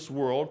things of this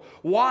world,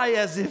 why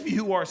as if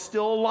you are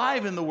still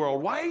alive in the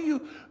world? Why are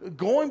you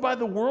going by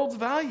the world's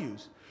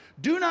values?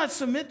 Do not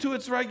submit to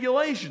its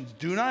regulations.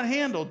 Do not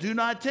handle, do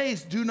not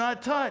taste, do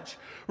not touch,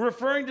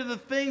 referring to the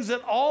things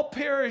that all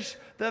perish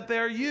that they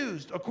are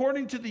used,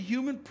 according to the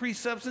human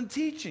precepts and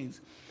teachings.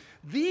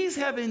 These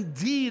have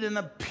indeed an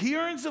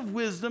appearance of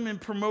wisdom in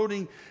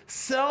promoting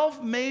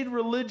self-made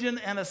religion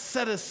and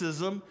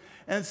asceticism,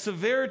 and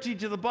severity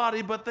to the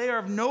body, but they are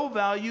of no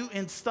value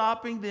in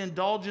stopping the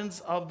indulgence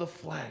of the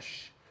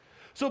flesh.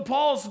 So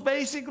Paul's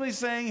basically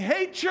saying,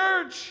 hey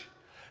church,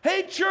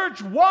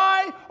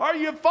 why are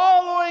you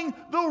following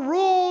the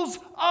rules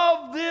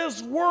of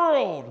this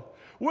world?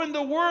 When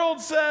the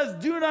world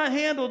says, do not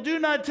handle, do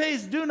not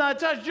taste, do not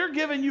touch, you're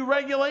giving you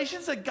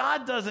regulations that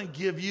God doesn't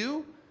give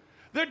you.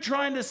 They're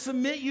trying to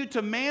submit you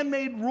to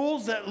man-made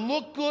rules that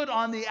look good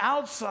on the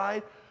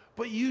outside,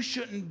 but you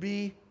shouldn't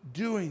be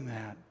doing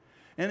that.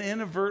 And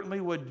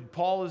inadvertently, what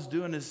Paul is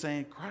doing is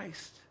saying,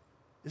 Christ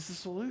is the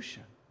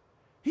solution.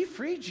 He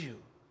freed you.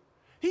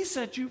 He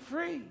set you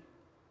free.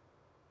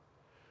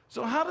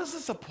 So how does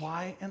this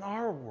apply in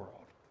our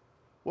world?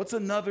 What's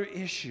another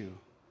issue?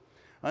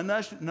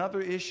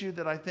 Another issue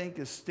that I think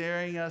is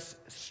staring us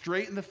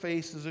straight in the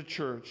face as a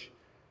church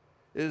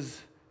is,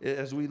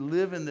 as we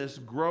live in this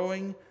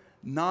growing,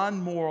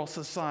 non-moral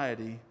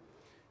society,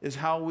 is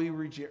how we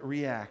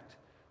react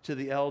to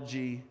the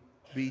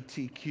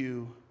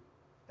LGBTQ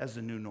as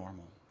the new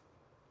normal.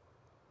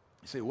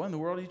 You say, what in the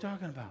world are you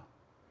talking about?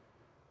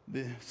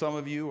 Some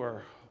of you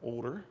are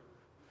older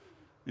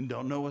and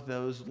don't know what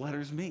those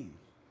letters mean.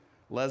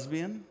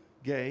 Lesbian,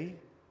 gay,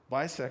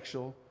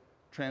 bisexual,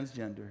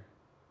 transgender,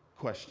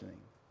 questioning.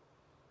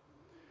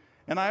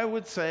 And I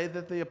would say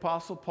that the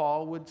Apostle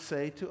Paul would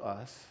say to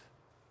us,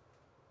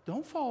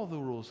 don't follow the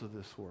rules of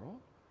this world.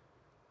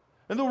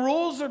 And the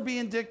rules are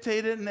being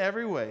dictated in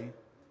every way,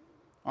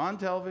 on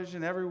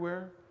television,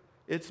 everywhere.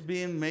 It's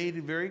being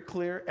made very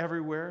clear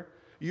everywhere.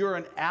 You're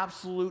an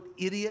absolute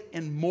idiot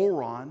and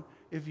moron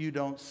if you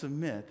don't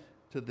submit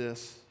to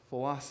this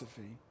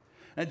philosophy.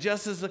 And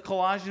just as the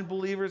Colossian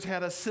believers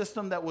had a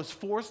system that was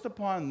forced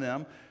upon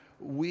them,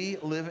 we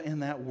live in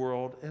that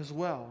world as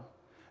well.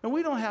 And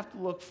we don't have to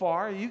look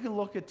far. You can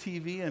look at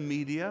TV and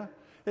media.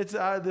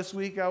 This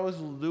week I was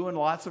doing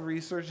lots of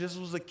research. This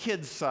was a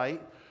kids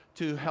site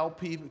to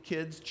help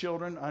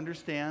children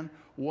understand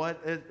what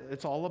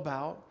it's all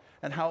about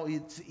and how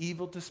it's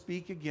evil to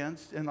speak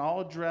against, and I'll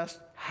address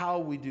how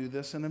we do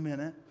this in a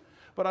minute.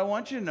 But I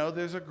want you to know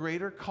there's a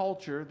greater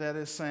culture that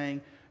is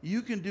saying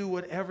you can do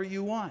whatever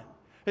you want.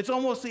 It's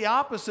almost the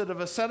opposite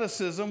of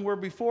asceticism, where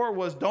before it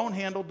was don't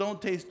handle,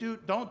 don't taste,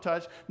 don't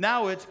touch.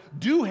 Now it's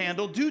do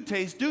handle, do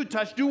taste, do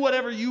touch, do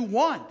whatever you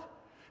want.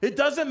 It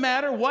doesn't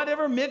matter,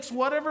 whatever mix,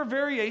 whatever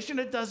variation,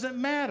 it doesn't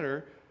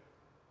matter.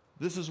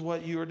 This is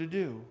what you are to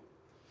do.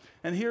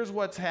 And here's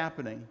what's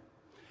happening.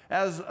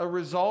 As a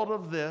result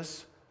of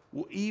this,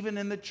 even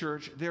in the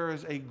church, there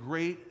is a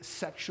great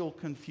sexual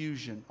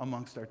confusion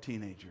amongst our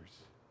teenagers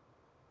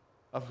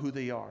of who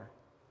they are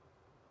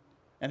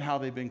and how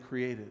they've been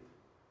created.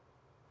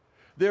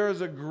 There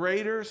is a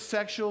greater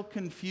sexual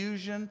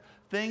confusion,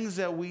 things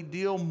that we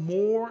deal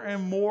more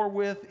and more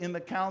with in the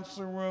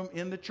counseling room,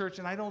 in the church.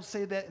 And I don't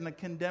say that in a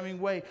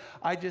condemning way.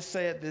 I just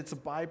say it's a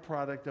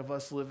byproduct of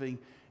us living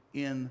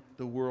in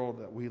the world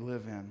that we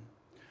live in.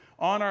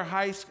 On our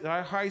high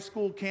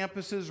school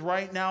campuses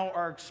right now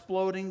are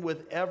exploding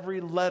with every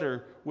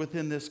letter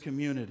within this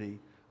community: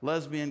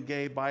 lesbian,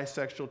 gay,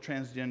 bisexual,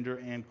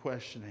 transgender, and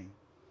questioning.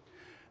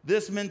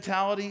 This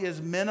mentality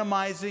is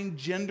minimizing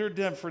gender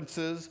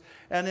differences,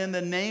 and in the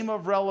name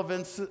of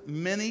relevance,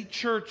 many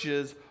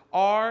churches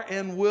are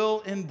and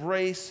will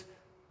embrace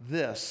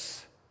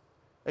this,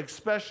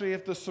 especially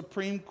if the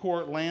Supreme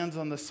Court lands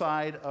on the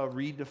side of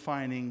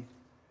redefining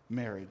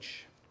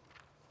marriage.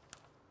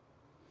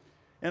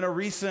 In a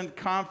recent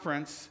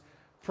conference,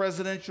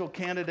 presidential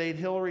candidate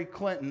Hillary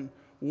Clinton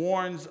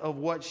warns of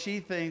what she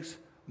thinks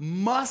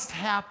must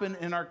happen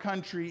in our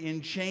country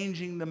in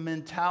changing the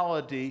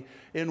mentality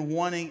in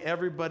wanting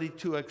everybody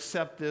to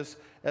accept this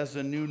as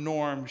a new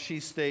norm. She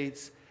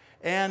states,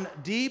 and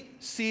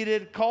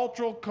deep-seated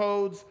cultural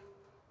codes,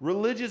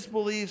 religious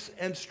beliefs,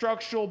 and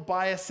structural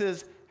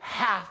biases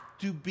have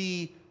to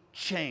be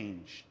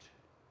changed.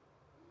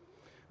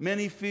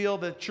 Many feel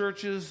that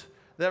churches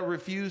that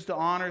refuse to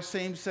honor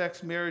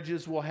same-sex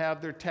marriages will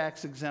have their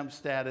tax-exempt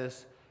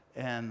status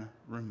and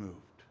removed.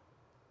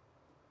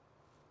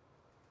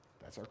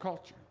 That's our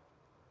culture.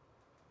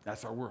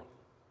 That's our world.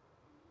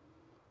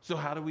 So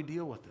how do we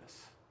deal with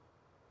this?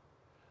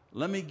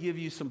 Let me give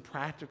you some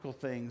practical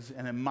things,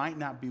 and it might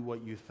not be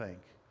what you think,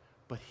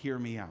 but hear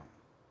me out.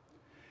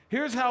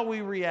 Here's how we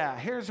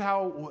react. Here's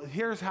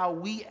how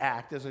we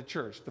act as a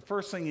church. The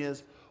first thing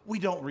is we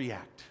don't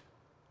react.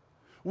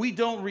 We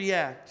don't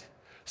react.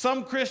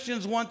 Some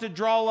Christians want to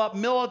draw up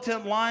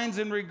militant lines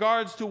in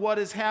regards to what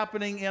is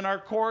happening in our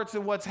courts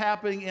and what's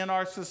happening in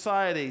our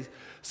societies.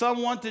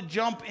 Some want to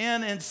jump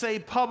in and say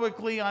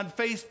publicly on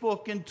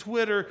Facebook and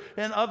Twitter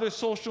and other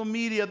social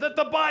media that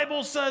the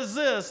Bible says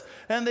this,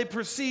 and they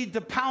proceed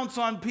to pounce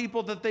on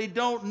people that they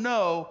don't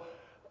know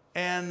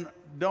and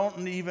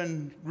don't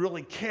even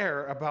really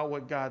care about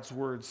what God's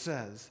word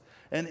says.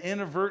 And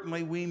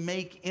inadvertently, we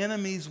make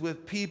enemies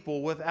with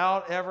people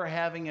without ever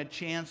having a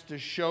chance to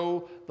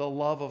show the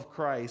love of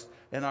Christ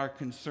and our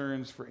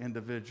concerns for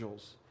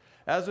individuals.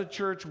 As a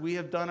church, we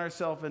have done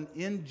ourselves an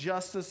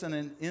injustice and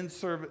an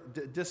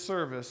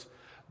disservice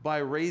by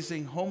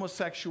raising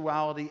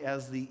homosexuality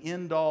as the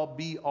end-all,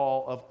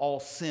 be-all of all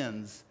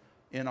sins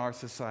in our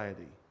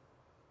society.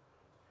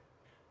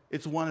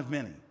 It's one of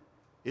many.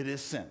 It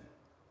is sin.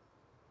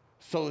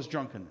 So is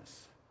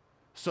drunkenness.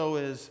 So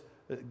is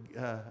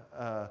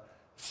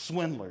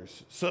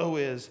swindlers. So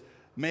is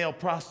male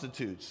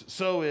prostitutes.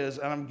 So is,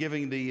 and I'm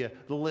giving the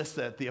list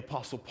that the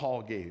Apostle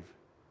Paul gave.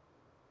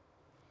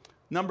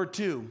 Number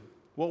two,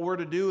 what we're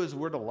to do is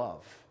we're to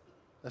love.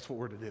 That's what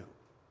we're to do.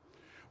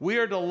 We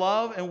are to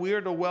love and we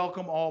are to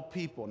welcome all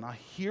people. Now,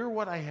 hear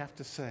what I have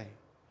to say.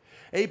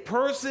 A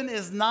person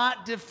is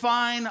not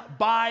defined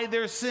by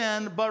their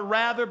sin, but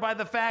rather by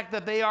the fact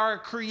that they are a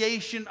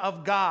creation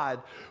of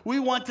God. We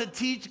want to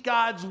teach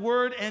God's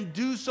word and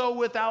do so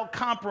without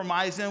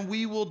compromise, and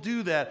we will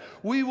do that.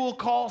 We will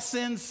call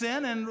sin,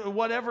 sin, and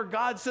whatever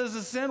God says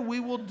is sin,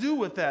 we will do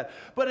with that.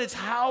 But it's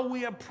how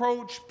we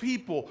approach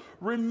people.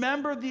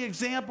 Remember the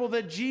example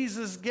that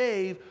Jesus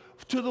gave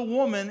to the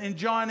woman in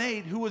John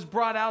 8 who was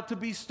brought out to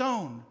be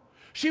stoned.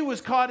 She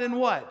was caught in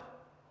what?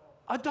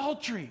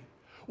 Adultery.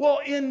 Well,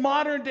 in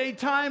modern day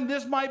time,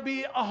 this might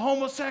be a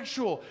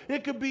homosexual.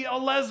 It could be a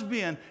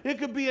lesbian. It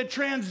could be a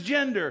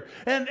transgender.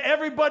 And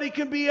everybody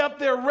can be up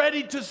there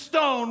ready to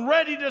stone,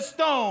 ready to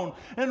stone.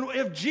 And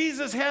if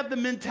Jesus had the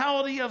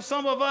mentality of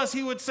some of us,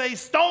 he would say,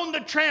 stone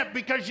the tramp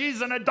because she's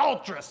an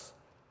adulteress.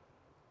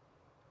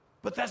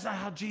 But that's not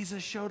how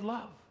Jesus showed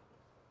love.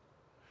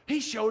 He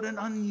showed an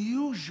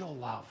unusual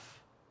love.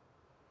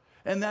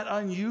 And that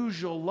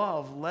unusual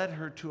love led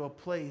her to a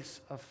place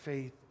of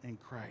faith in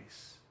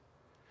Christ.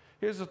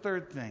 Here's the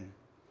third thing.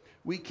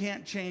 We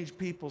can't change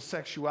people's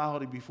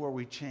sexuality before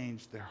we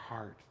change their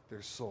heart,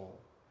 their soul.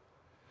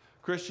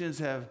 Christians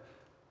have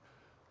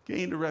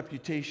gained a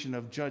reputation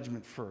of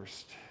judgment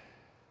first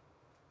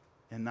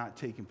and not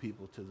taking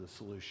people to the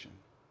solution.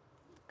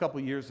 A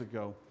couple years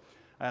ago,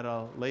 I had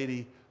a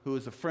lady who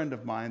was a friend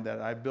of mine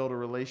that I built a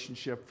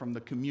relationship from the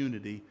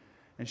community,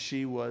 and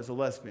she was a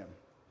lesbian.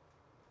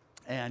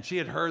 And she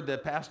had heard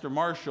that Pastor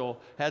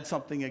Marshall had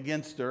something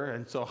against her.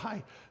 And so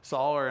I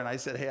saw her and I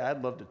said, hey,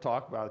 I'd love to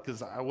talk about it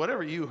because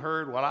whatever you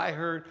heard, what I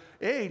heard,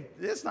 hey,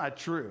 it's not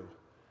true.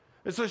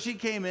 And so she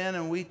came in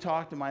and we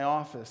talked in my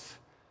office.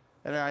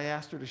 And I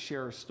asked her to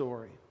share her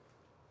story.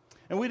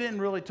 And we didn't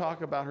really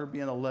talk about her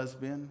being a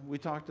lesbian. We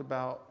talked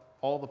about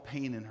all the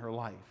pain in her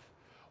life.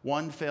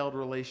 One failed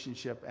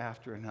relationship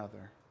after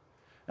another.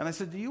 And I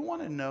said, do you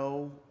want to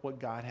know what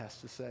God has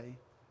to say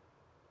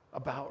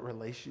about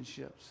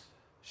relationships?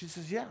 She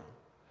says, yeah.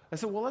 I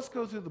said, well, let's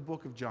go through the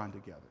book of John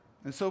together.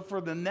 And so for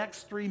the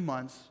next 3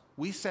 months,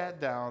 we sat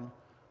down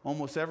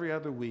almost every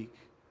other week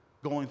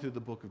going through the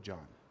book of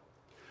John.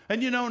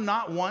 And you know,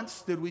 not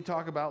once did we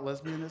talk about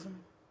lesbianism.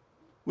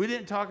 We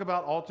didn't talk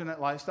about alternate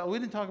lifestyle. We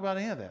didn't talk about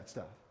any of that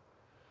stuff.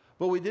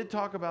 But we did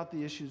talk about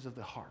the issues of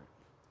the heart.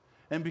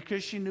 And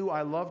because she knew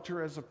I loved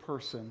her as a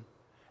person,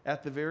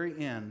 at the very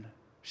end,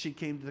 she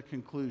came to the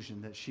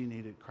conclusion that she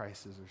needed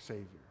Christ as her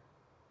Savior.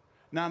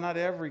 Now, not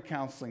every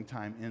counseling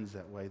time ends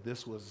that way.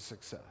 This was a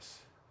success.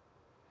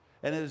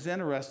 And it was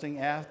interesting,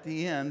 at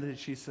the end,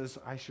 she says,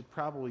 I should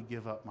probably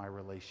give up my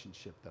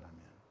relationship that I'm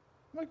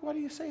in. I'm like, why do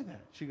you say that?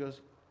 She goes,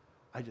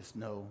 I just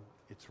know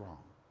it's wrong.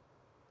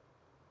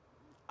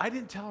 I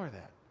didn't tell her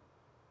that.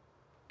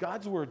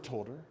 God's word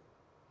told her.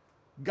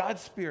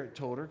 God's Spirit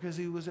told her, because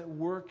he was at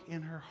work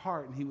in her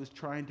heart and he was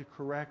trying to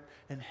correct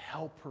and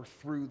help her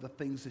through the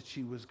things that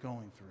she was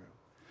going through.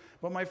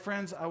 But my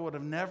friends, I would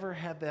have never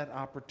had that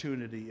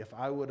opportunity if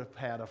I would have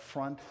had a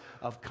front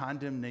of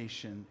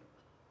condemnation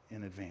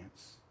in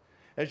advance.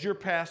 As your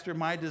pastor,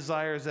 my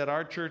desire is that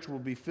our church will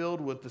be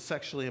filled with the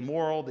sexually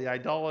immoral, the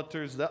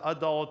idolaters,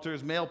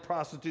 male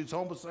prostitutes,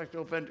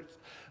 homosexual offenders,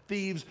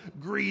 thieves,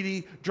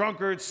 greedy,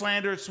 drunkards,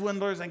 slanderers,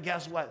 swindlers, and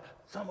guess what?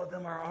 Some of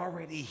them are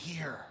already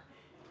here.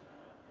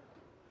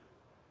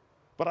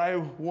 But I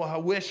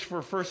wish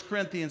for 1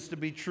 Corinthians to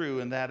be true,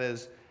 and that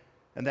is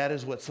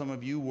what some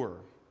of you were.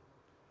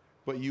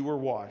 But you were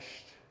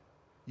washed,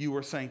 you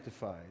were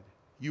sanctified,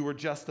 you were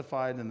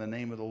justified in the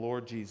name of the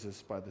Lord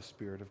Jesus by the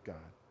Spirit of God.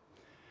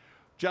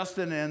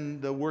 Justin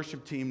and the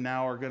worship team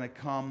now are going to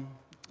come,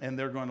 and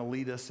they're going to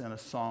lead us in a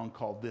song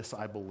called This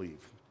I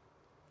Believe.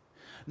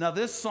 Now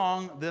this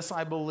song, This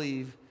I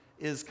Believe,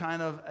 is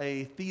kind of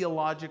a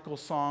theological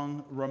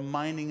song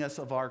reminding us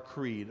of our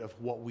creed, of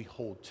what we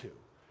hold to.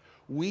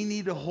 We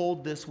need to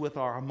hold this with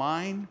our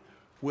mind,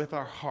 with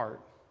our heart.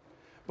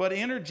 But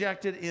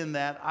interjected in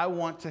that, I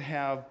want to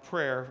have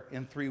prayer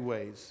in 3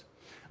 ways.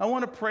 I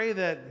want to pray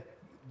that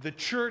the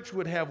church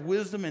would have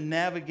wisdom in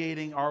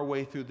navigating our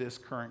way through this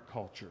current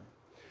culture.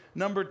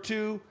 Number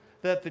 2,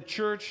 that the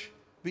church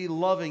be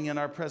loving in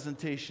our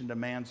presentation to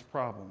man's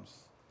problems.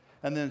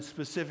 And then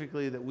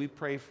specifically that we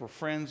pray for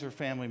friends or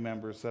family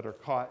members that are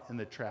caught in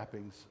the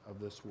trappings of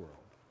this world.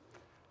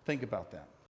 Think about that.